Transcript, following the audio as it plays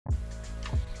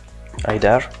Hi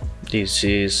there, this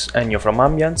is Ennio from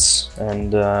Ambience,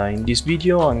 and in this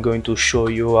video I'm going to show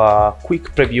you a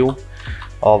quick preview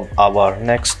of our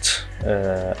next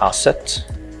asset,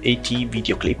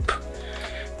 AT+VideoClip,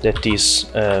 that is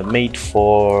made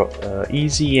for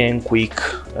easy and quick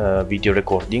video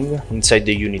recording inside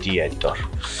the Unity editor.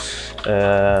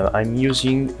 I'm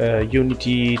using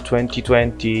Unity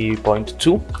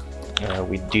 2020.2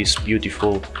 with this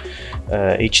beautiful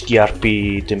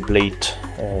HDRP template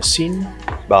scene,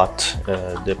 but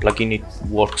the plugin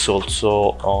works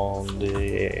also on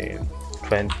the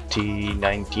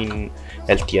 2019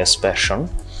 LTS version.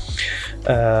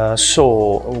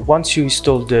 So once you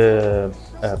install the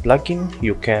plugin,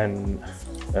 you can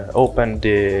open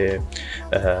the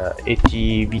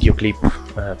AT+VideoClip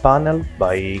panel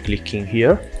by clicking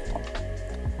here.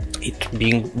 It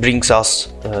brings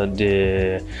us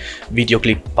the video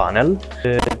clip panel.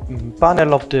 The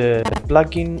panel of the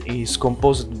plugin is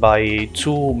composed by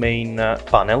two main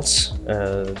panels.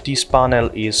 This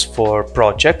panel is for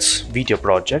projects, video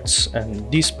projects,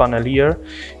 and this panel here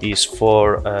is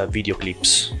for video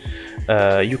clips.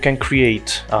 You can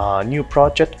create a new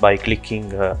project by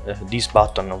clicking this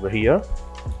button over here,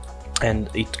 and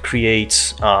it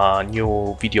creates a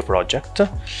new video project.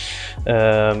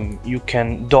 You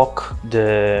can dock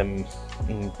the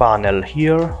panel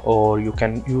here, or you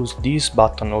can use this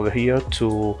button over here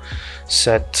to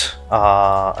set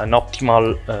an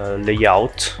optimal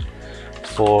layout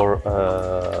for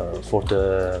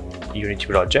the Unity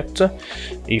project.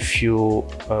 If you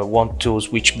want to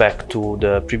switch back to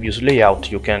the previous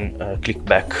layout, you can click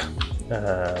back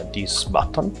this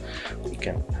button. We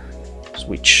can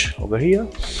switch over here.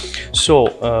 So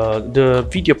the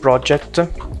video project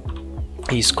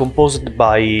is composed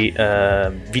by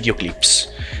video clips,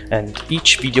 and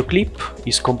each video clip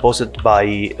is composed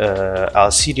by a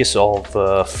series of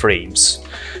frames.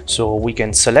 So we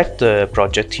can select the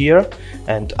project here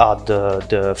and add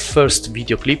the first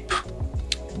video clip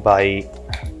by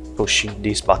pushing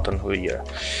this button over here.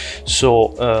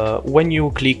 So when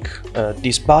you click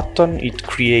this button, it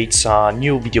creates a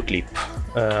new video clip.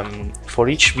 For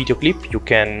each video clip, you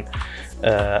can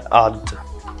add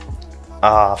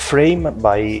a frame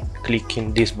by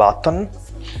clicking this button,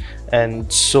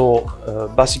 and so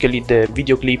basically the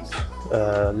video clip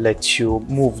lets you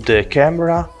move the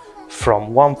camera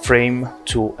from one frame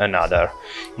to another.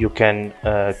 You can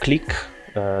click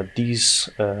this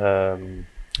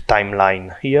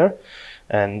timeline here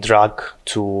and drag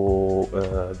to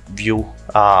view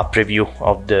a preview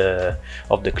of the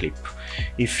clip.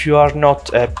 If you are not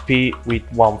happy with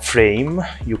one frame,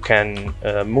 you can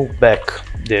move back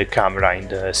the camera in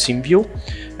the scene view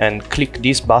and click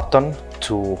this button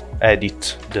to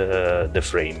edit the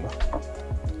frame.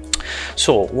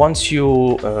 So once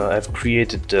you have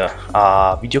created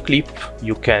a video clip,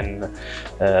 you can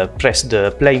press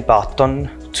the play button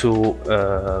to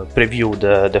preview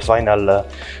the final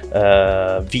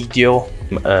video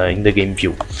in the game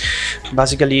view.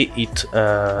 Basically, it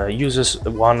uses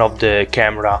one of the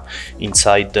camera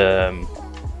inside the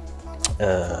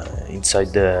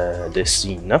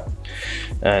scene,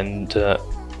 and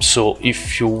so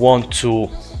if you want to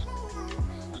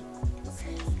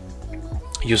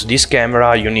use this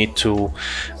camera, you need to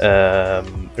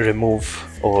remove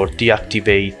or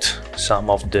deactivate some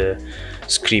of the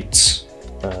scripts.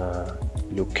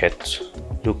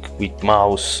 Look with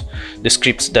mouse, the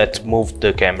scripts that move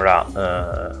the camera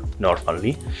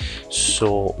normally.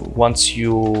 So once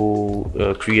you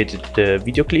created the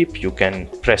video clip, you can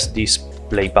press this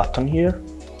play button here,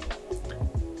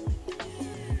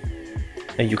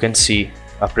 and you can see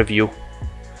a preview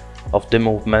of the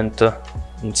movement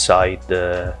inside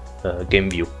the game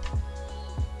view.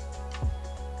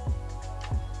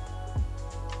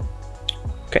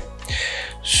 Okay,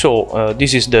 so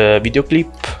this is the video clip.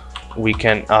 We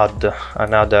can add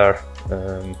another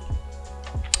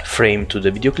frame to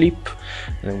the video clip,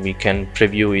 and we can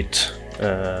preview it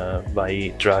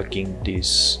by dragging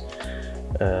this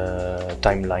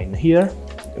timeline here.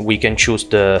 We can choose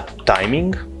the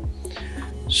timing,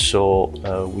 so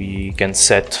we can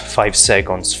set 5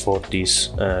 seconds for this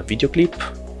video clip.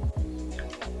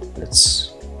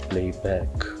 Let's play back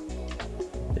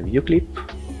the video clip.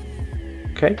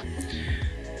 Okay,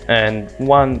 and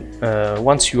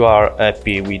once you are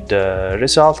happy with the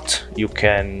result, you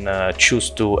can choose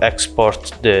to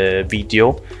export the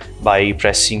video by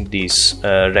pressing this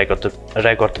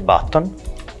record button.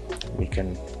 We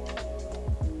can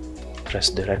press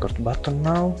the record button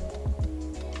now,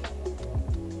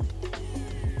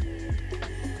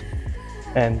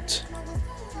 and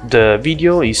the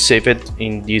video is saved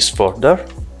in this folder.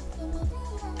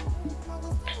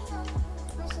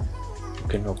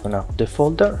 can open up the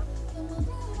folder,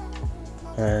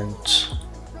 and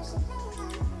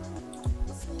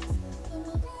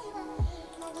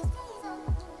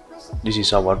this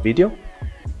is our video.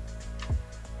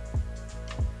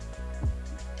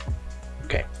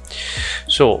 Okay,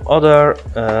 so other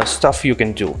stuff you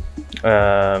can do.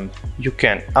 You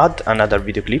can add another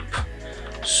video clip.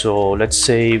 So let's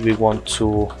say we want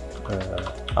to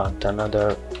add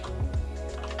another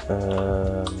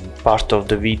part of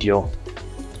the video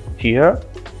here.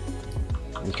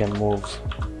 We can move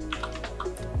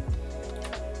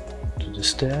to the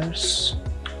stairs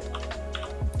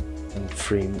and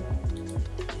frame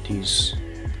this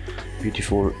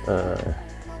beautiful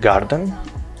garden.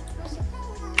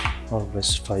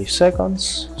 Always 5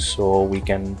 seconds, so we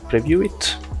can preview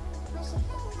it.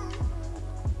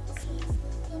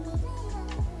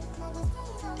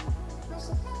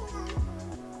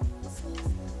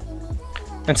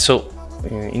 And so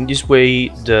in this way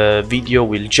the video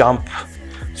will jump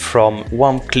from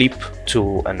one clip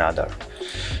to another.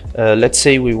 Let's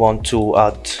say we want to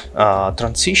add a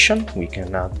transition. We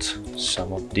can add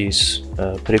some of these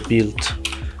pre-built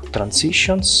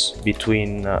transitions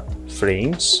between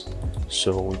frames.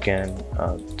 So we can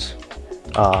add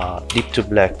a deep to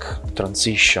black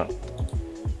transition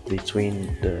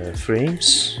between the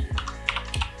frames,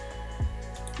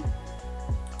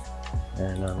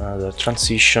 and another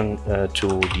transition to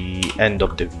the end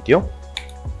of the video.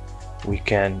 We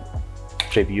can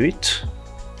preview it.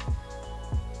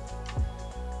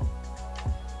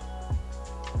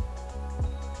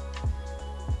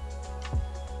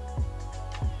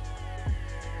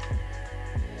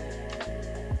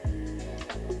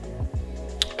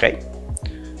 Okay,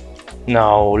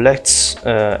 now let's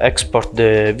export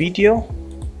the video,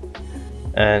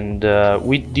 and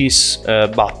with this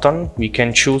button we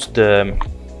can choose the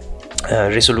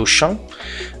resolution.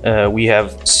 We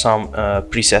have some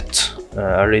preset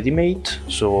already made,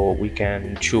 so we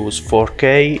can choose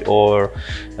 4K or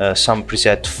some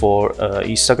preset for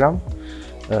Instagram.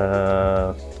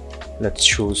 Let's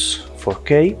choose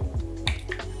 4K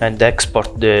and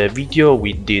export the video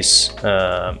with this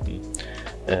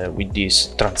with these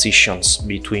transitions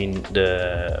between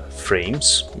the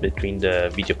frames, between the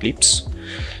video clips.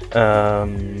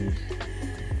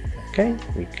 Okay,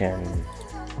 we can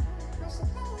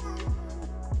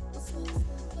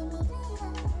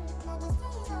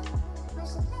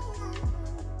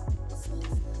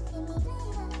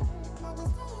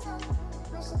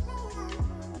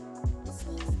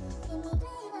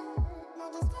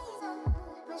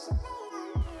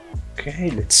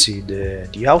okay, let's see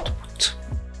the output.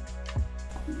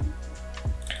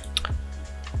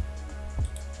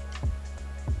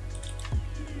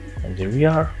 And here we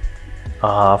are,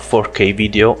 a 4K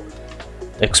video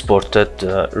exported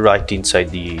right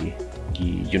inside the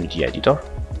Unity editor.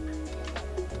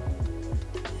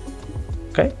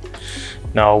 Okay,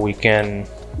 now we can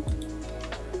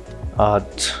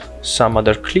add some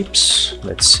other clips.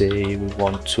 Let's say we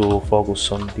want to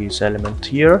focus on this element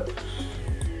here.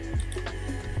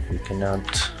 We can add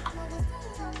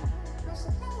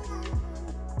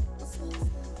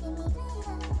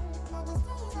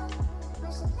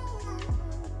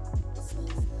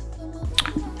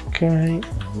okay,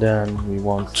 and then we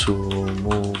want to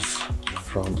move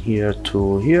from here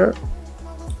to here.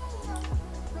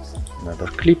 Another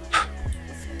clip.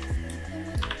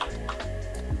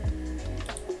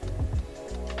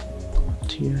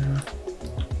 Here.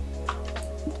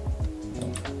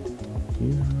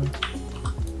 Here.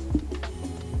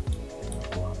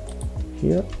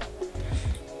 Here.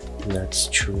 Let's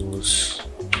choose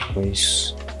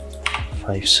waste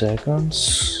 5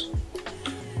 seconds,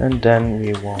 and then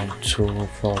we want to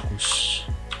focus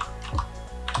on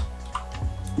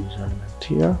this element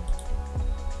here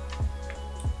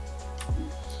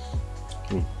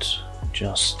with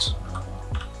just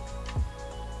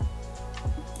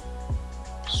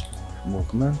small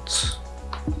movement.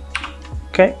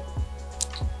 Okay,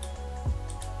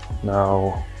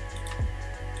 now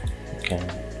we can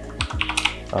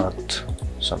add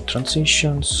some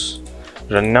transitions.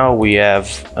 Right now we have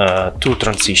 2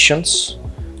 transitions,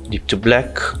 deep to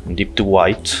black and deep to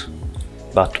white,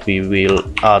 but we will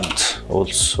add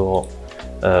also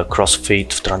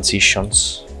crossfade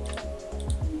transitions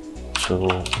to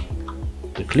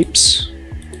the clips.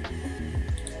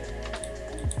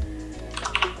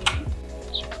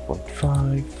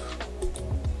 0.5,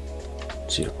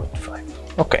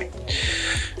 0.5. Okay,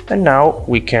 and now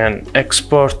we can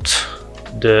export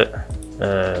the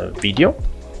video.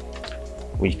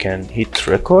 We can hit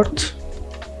record.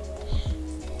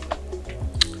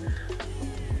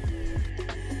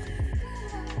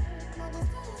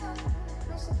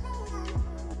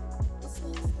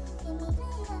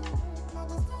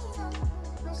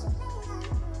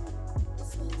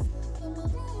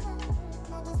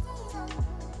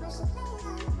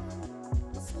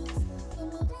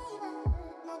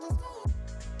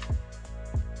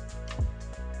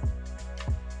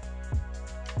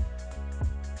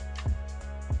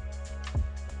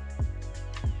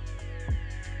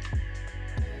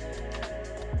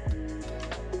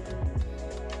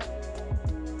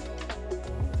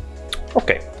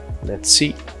 Okay, let's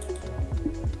see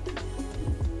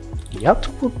the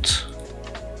output.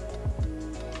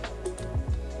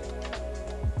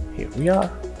 Here we are.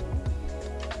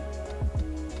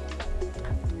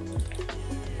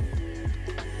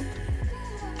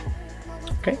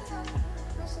 Okay.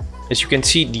 As you can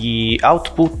see, the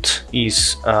output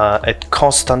is at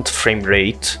constant frame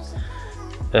rate,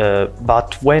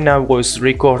 but when I was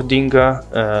recording,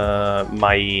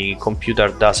 my computer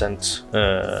doesn't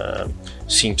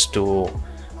seems to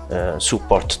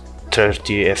support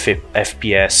 30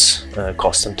 FPS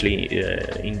constantly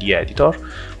in the editor,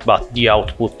 but the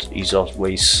output is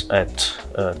always at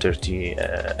 30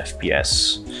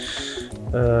 FPS.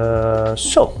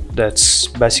 So that's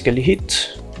basically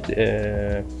it.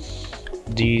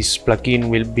 This plugin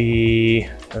will be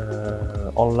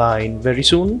online very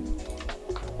soon.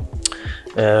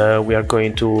 We are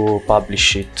going to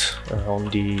publish it on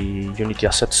the Unity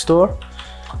Asset Store.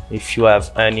 If you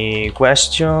have any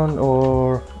question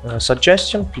or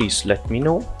suggestion, please let me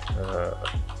know.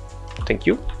 Thank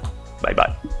you. Bye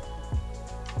bye.